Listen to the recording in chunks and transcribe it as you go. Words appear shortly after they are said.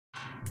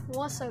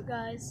What's up,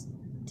 guys?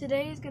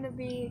 Today is gonna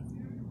be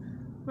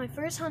my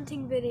first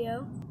hunting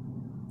video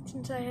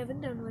since I haven't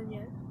done one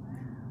yet.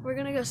 We're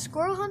gonna go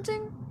squirrel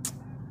hunting,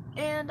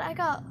 and I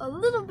got a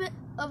little bit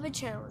of a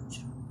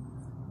challenge.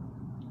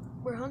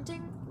 We're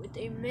hunting with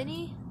a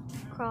mini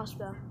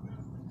crossbow.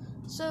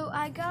 So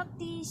I got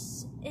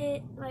these.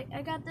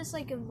 I got this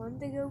like a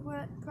month ago,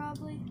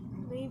 probably,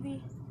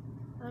 maybe,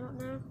 I don't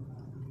know.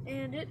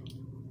 And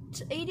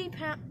it's 80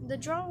 pounds. The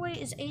draw weight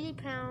is 80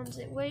 pounds.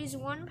 It weighs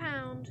 1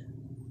 pound.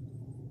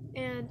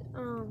 And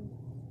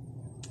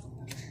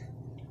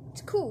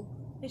it's cool.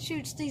 It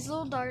shoots these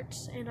little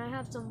darts, and I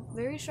have some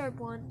very sharp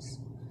ones.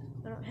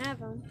 I don't have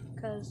them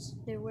because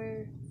they're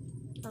where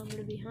I'm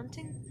gonna be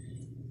hunting.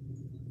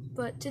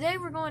 But today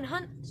we're going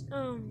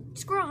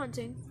squirrel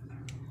hunting,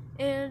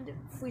 and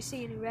if we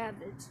see any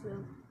rabbits,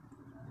 we'll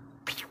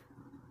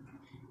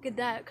get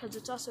that because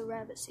it's also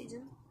rabbit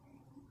season.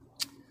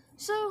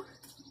 So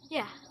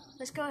yeah,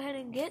 let's go ahead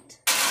and get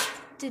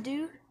to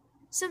do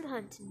some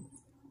hunting.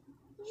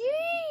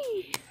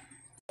 Yay!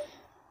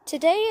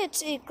 Today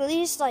it's at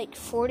least like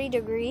 40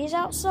 degrees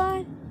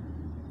outside.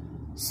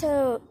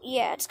 So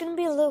yeah, it's gonna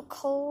be a little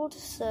cold.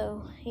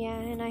 So yeah,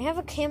 and I have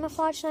a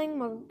camouflage thing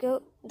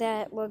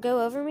that will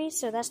go over me.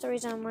 So that's the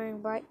reason I'm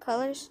wearing bright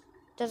colors.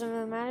 Doesn't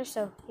really matter.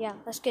 So yeah,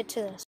 let's get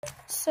to this.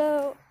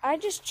 So I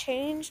just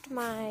changed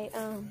my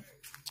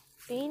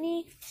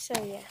beanie. So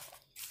yeah.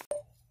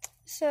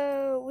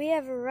 So we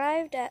have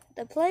arrived at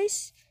the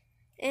place,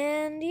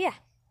 and yeah,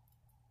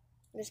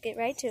 let's get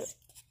right to it.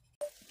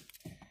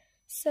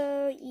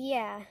 So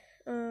yeah,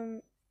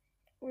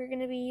 we're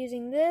gonna be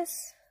using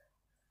this.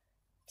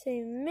 It's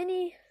a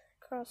mini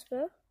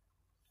crossbow.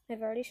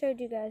 I've already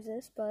showed you guys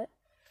this, but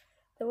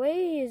the way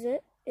you use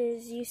it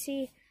is you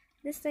see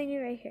this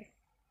thingy right here.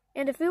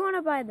 And if we want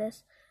to buy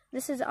this,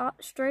 this is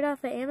straight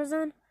off of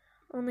Amazon.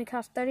 Only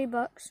cost 30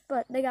 bucks,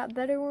 but they got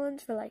better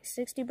ones for like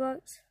 60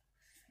 bucks.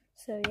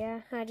 So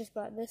yeah, I just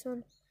bought this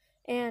one.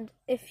 And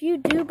if you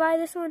do buy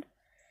this one,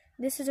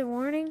 this is a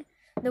warning.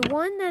 The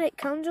one that it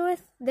comes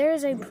with, there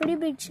is a pretty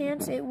big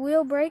chance it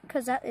will break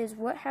because that is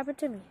what happened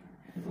to me.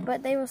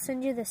 But they will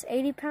send you this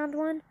 80-pound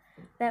one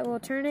that will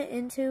turn it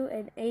into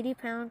an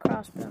 80-pound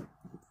crossbow.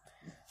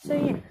 So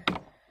yeah,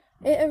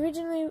 it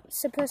originally was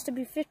supposed to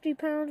be 50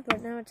 pounds,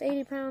 but now it's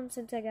 80 pounds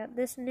since I got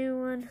this new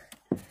one.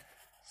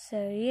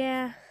 So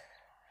yeah,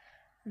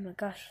 oh my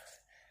gosh.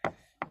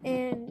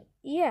 And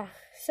yeah,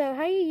 so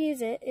how you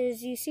use it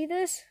is you see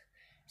this,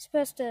 you're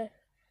supposed to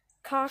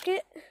cock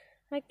it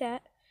like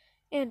that.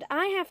 And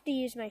I have to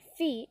use my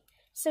feet,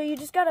 so you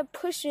just gotta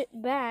push it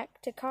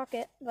back to cock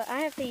it, but I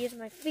have to use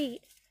my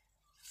feet,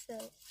 so,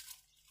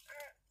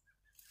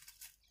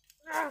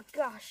 oh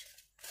gosh,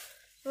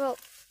 well,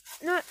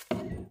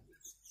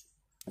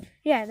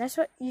 yeah, that's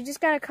what, you just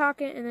gotta cock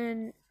it, and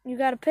then you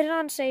gotta put it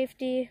on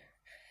safety,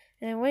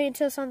 and then wait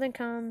until something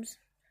comes,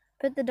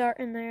 put the dart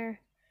in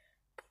there,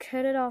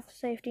 cut it off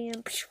safety,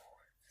 and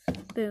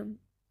boom.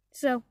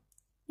 So,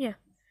 yeah,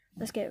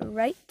 let's get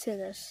right to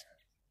this.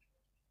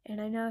 And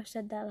I know I've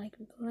said that like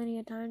plenty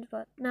of times,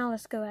 but now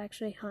let's go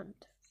actually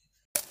hunt.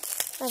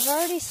 I've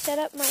already set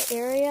up my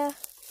area.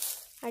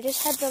 I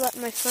just had to let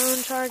my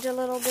phone charge a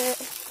little bit.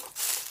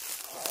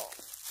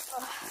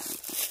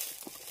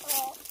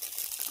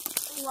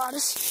 A lot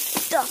of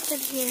stuff in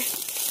here.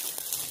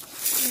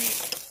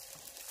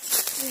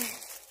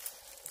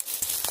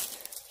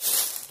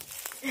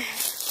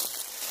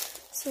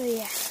 So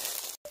yeah.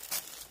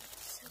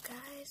 So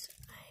guys,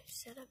 I've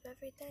set up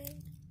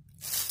everything.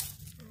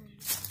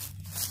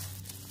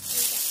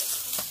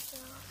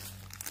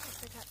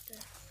 I forgot to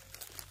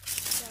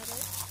set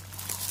it,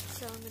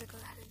 so I'm gonna go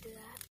ahead and do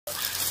that.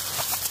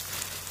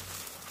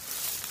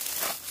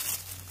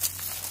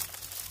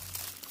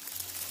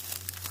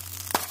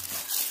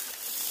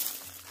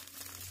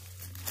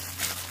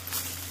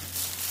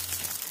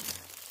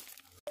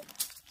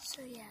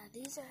 So yeah,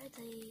 these are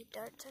the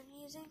darts I'm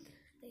using.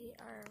 They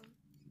are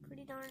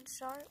pretty darn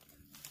sharp,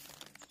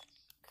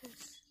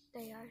 because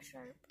they are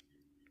sharp.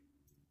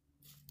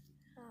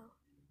 So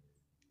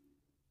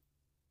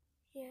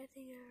yeah, I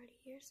think I already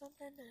hear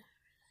something.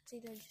 It's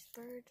either just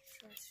birds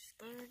or it's just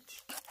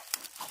birds.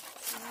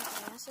 And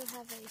I also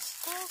have a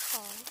squirrel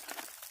call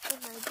in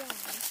my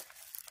bag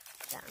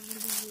that I'm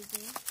going to be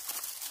using.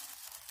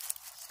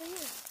 So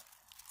yeah.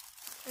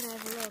 And I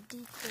have a little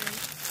decoy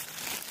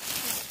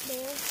right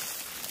there.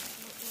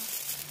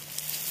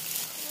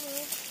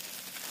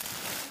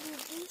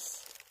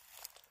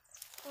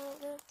 I don't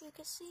know if you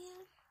can see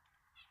him,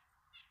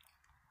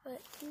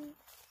 but he's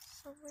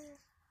somewhere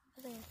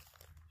over there.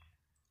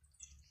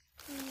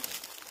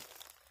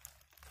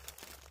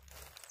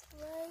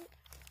 Right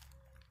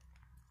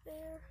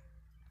there,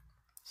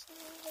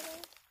 somewhere over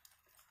there.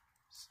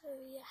 So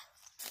yeah.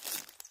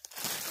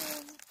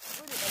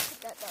 Where did I put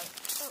that down?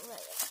 Oh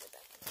right, I put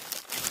that down.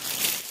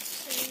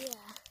 So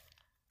yeah,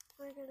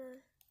 we're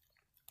gonna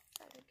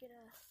try to get a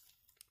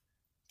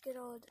good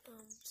old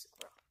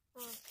squirrel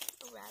or a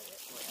rabbit,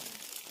 whatever.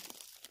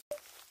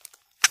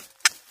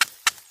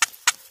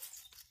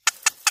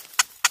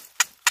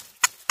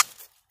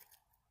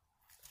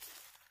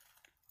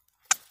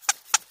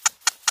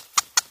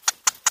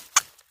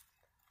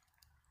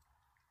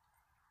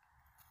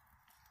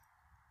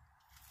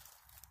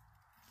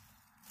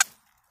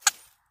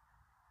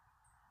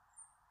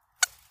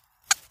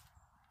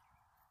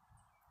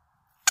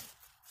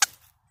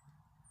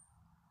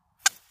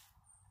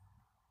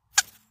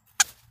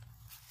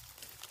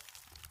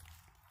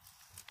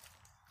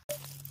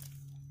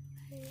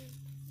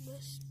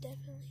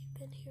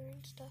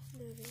 and stuff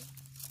moving.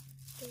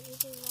 There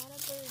is a lot of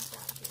birds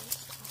out here,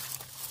 so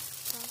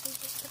probably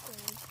just a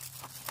bird.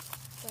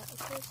 But of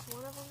course,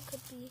 one of them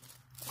could be a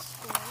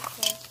squirrel,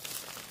 because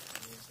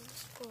I'm using a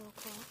squirrel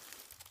claw.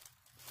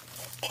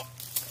 So,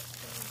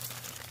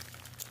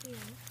 yeah.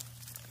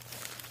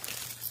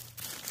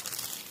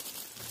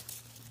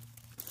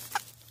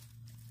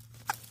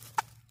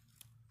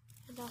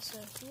 And also,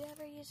 if you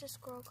ever use a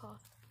squirrel claw,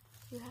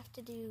 you have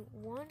to do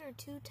 1 or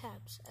 2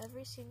 taps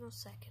every single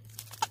second.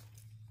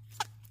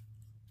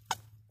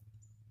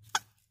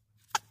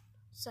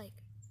 It's like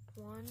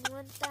 1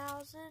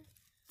 1,000,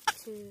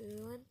 2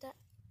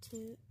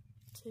 1,000,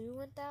 2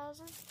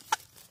 1,000,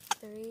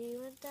 3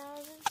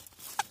 1,000,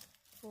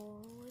 4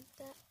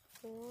 1,000,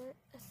 4 1,000.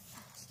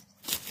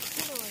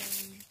 You know what I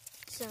mean.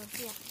 So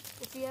yeah,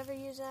 if you ever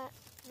use that,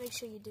 make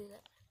sure you do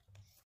that.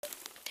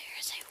 There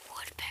is a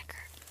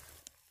woodpecker,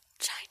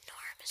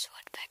 ginormous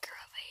woodpecker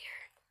over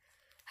here.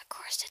 Of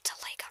course, it's a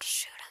lake. I'll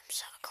shoot him.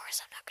 So of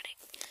course I'm not gonna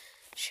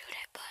shoot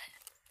it, but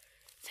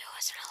if it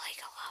wasn't a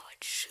lake, I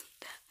would shoot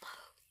that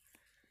mug.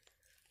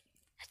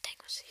 That thing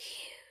was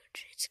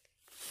huge. It's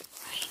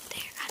right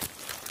there. I don't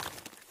know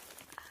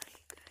how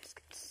you guys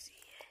can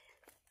see it.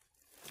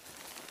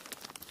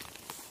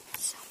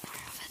 It's somewhere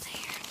over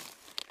there.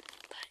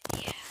 But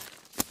yeah,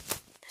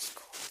 that's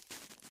cool.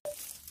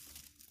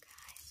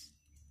 Guys,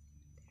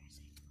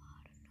 there's a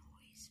lot of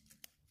noise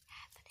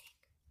happening.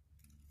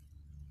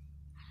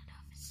 I don't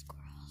know if it's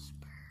squirrels,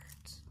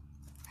 birds,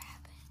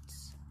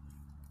 rabbits.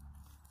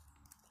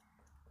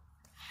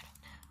 I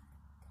don't know.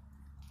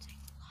 It's a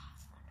lot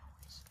of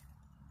noise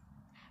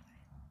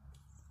happening.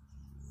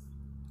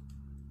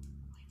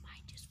 We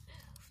might just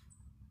move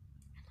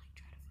and like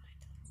try to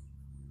find them.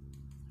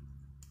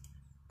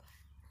 But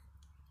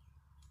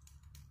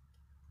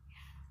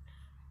yeah, I don't know.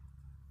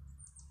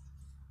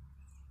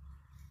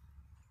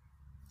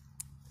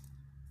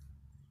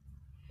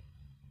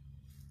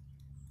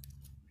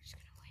 We're just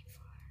gonna wait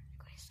for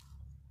at least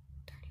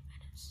 30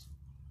 minutes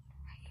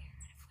right here,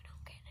 and if we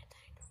don't get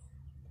anything,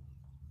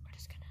 we're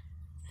just gonna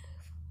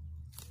move.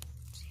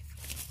 See if we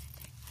get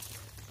anything.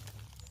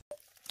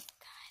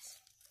 Guys,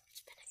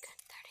 it's been a good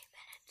 30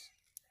 minutes.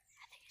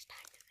 I think it's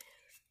time to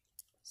move.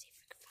 See if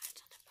we can find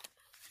something by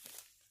moving.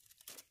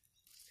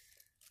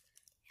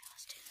 Yeah,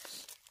 let's do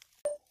this.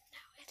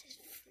 Now it is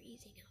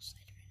freezing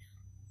outside right now.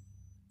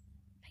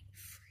 Like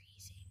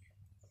freezing.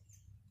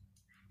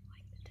 I don't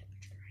like the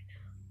temperature right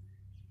now.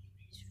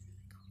 It's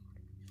really cold.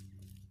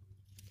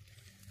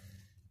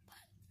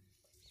 But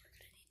we're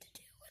gonna need to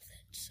deal with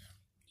it, so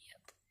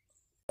yep.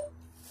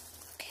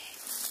 Okay.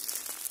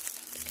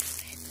 Let's go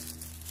in.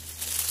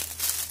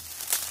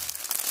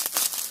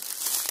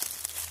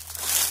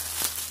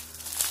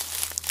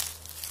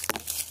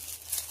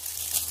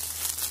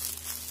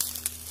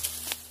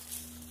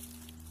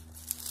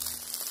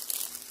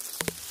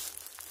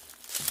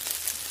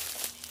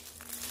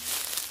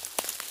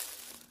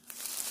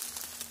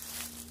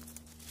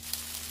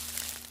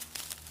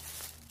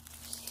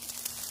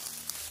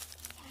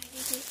 Find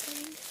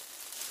everything.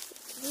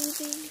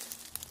 Moving.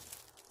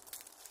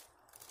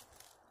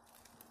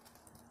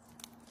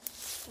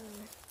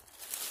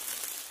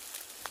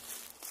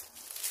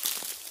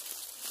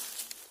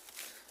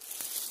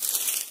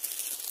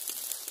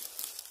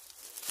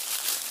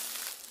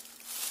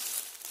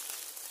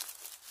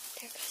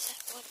 There goes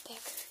that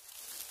woodpecker.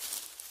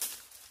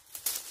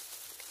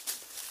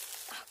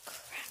 Oh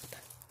crap.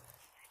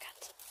 I got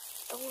some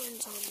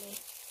thorns on me.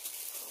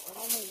 Or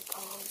whatever you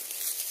call them.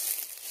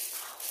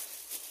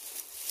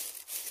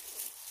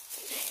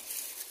 There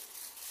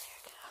we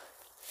go.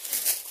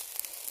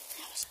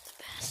 That wasn't the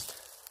best.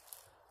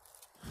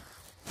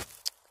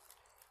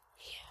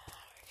 Yeah,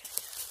 we're gonna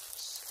do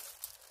this.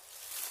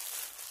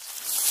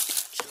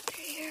 Jump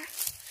here.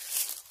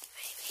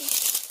 Maybe.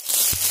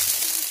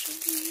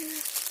 Jump here.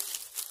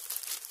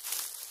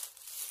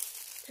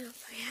 Now,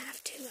 if I have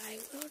to, I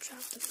will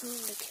drop the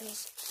phone to kill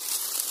some.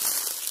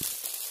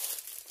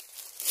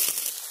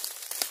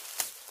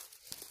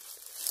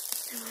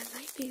 Now, I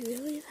might be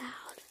really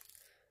loud,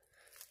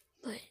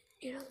 but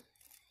you don't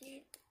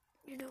need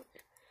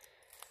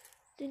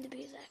to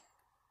be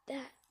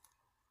that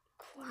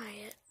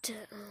quiet to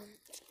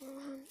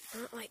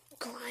not like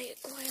quiet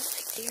like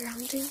deer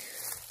hunting.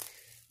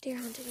 Deer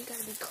hunting, you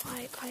gotta be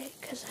quiet,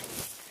 because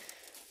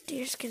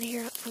deers can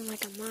hear it from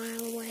like a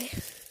mile away.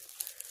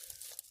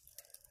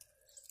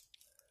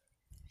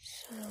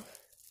 So,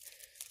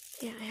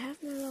 yeah, I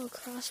have my little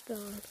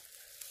crossbow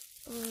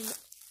on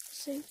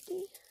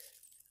safety.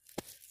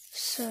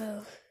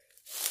 So,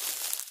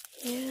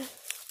 yeah,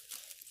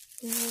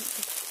 we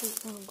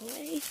won't walk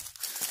away.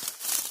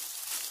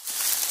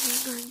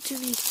 We're going to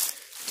need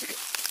to go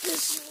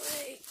this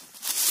way.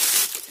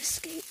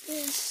 Escape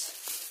this.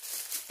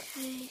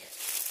 Okay.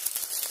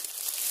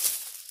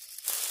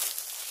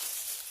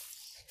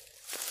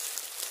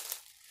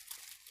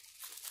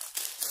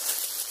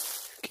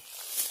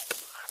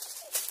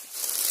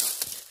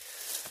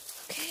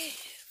 Okay,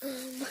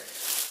 oh my.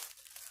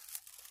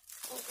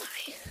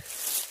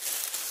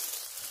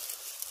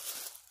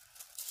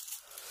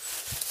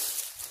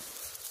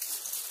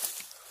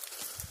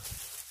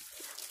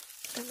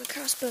 my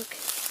crossbow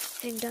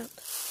hanged up.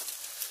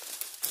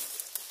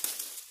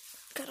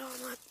 Got all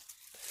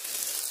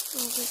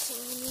this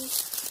on me.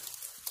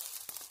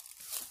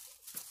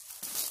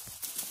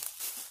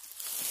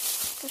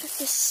 Got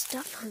this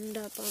stuff hung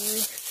up on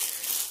me.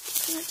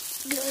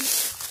 That's good.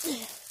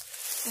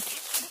 Okay,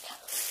 there we go.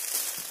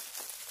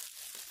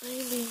 I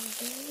am being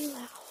very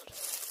loud.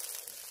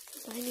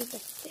 I need to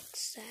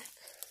fix that.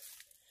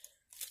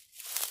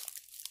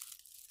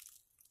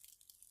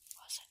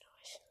 What's that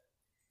noise?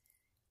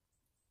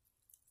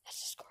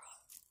 That's a squirrel.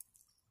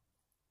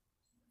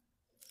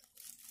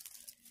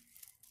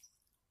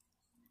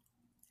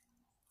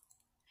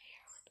 I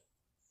hear one.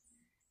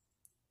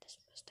 This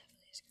most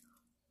definitely is a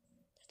squirrel.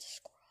 That's a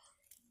squirrel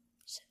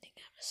sending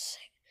out a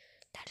signal.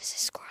 That is a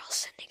squirrel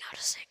sending out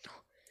a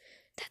signal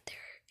that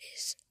there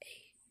is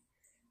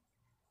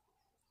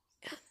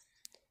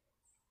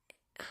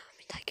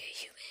like a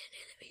human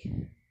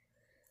enemy.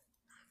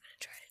 I'm gonna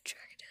try to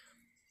track it down.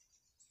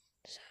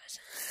 So it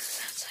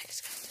sounds like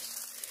it's going this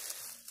way.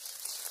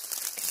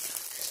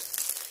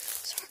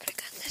 So we're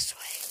gonna go this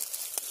way.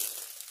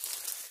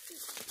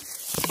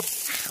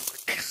 Ow,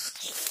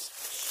 gosh,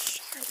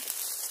 sharp.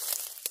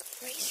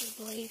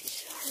 Razor blade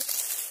sharp.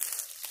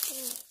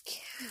 Oh,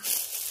 cow.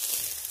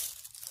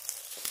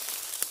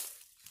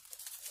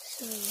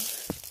 So,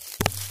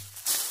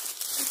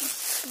 I guess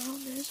the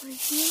problem is right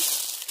here.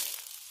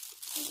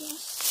 I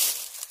guess.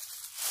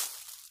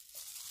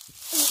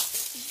 Oh,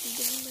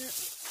 doing that.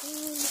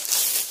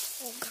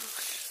 Oh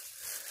gosh.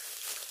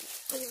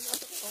 I'm about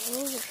to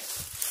fall over.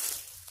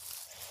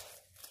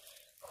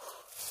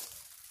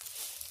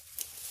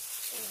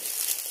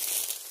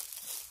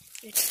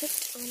 It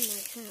tipped on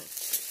my hat.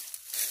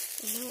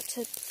 And now it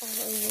tipped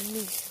all over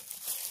me.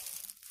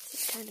 This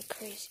is kind of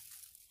crazy.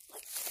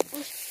 Like,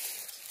 what?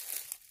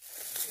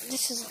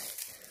 This is like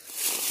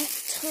a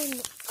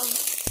ton of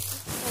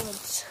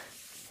bullets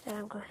that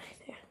I'm going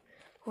there.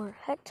 Or a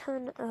heck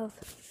ton of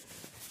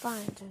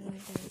vines and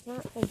everything.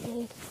 Not a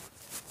big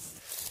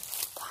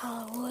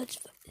pile of woods,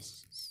 but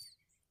this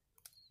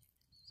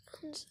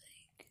sounds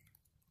like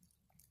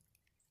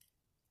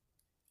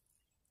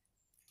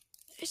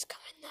it's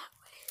coming that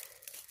way.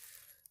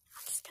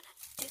 I'm just gonna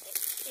do this.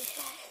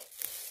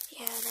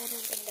 Yeah, I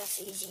don't think that's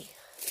easy.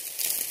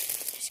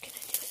 I'm just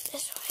gonna do it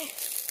this way.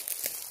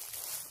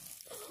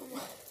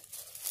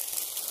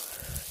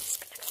 Just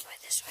gonna go by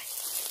this way.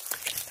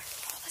 I'm gonna burn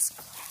all this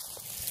crap.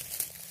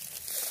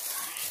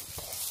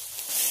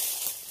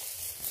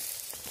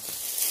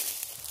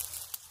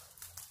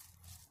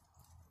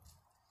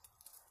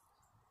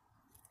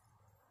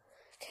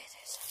 Okay,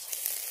 that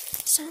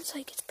sounds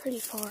like it's pretty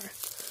far.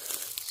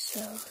 So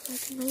I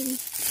can maybe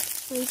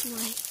raise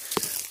my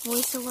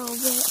voice a little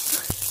bit.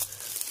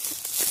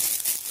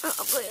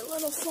 Probably a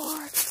little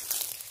far.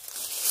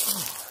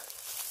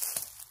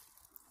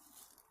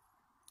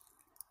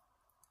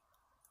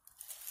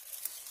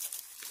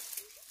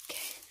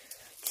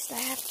 I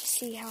have to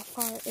see how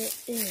far it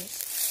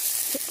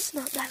is. If it's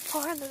not that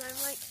far, then I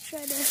might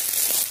try to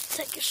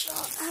take a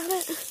shot at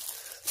it. If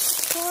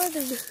it's far,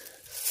 then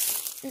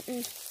I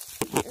won't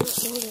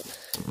hold it.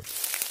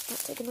 Not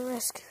taking a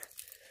risk.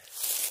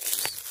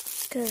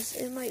 Because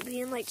it might be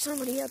in like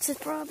somebody else's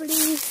property.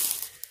 Or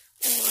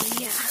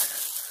yeah.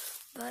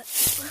 But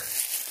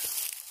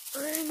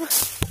I'm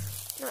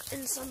not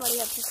in somebody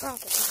else's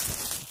property.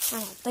 I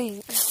don't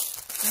think. I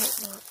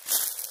hope not.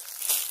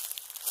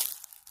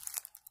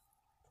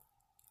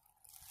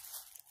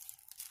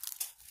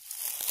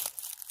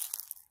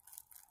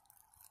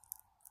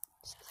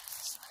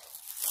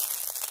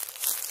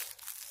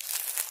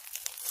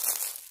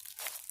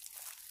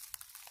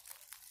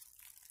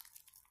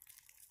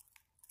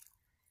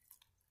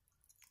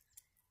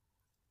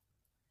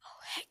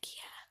 Heck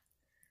yeah.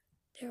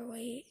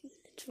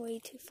 It's way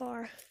too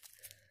far.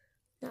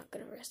 Not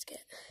gonna risk it.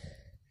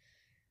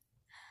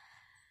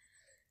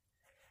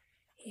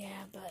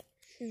 Yeah, but,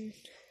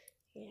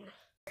 yeah.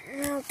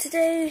 Well,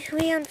 today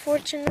we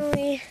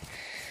unfortunately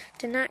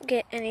did not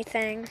get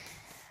anything.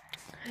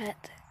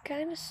 That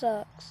kind of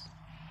sucks.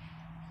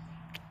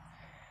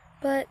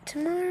 But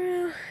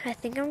tomorrow, I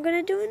think I'm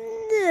gonna do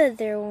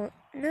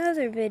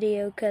another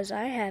video because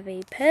I have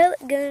a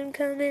pellet gun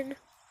coming.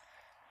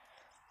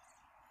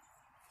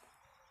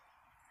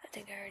 I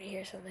think I already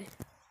hear something.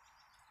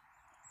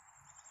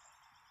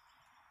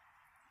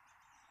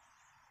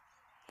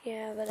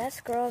 Yeah, but that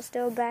squirrel's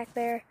still back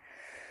there.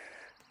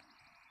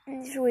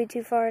 It's way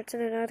too far. It's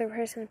in another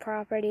person's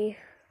property.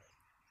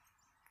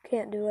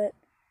 Can't do it.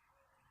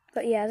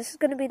 But yeah, this is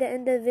going to be the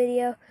end of the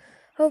video. I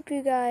hope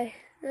you guys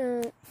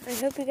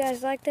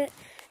liked it.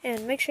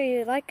 And make sure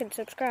you like and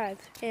subscribe.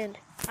 And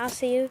I'll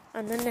see you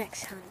on the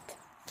next hunt.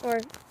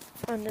 Or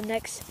on the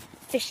next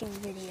fishing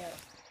video.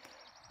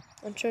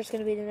 I'm sure it's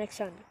going to be the next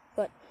hunt.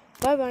 But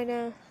bye-bye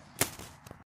now.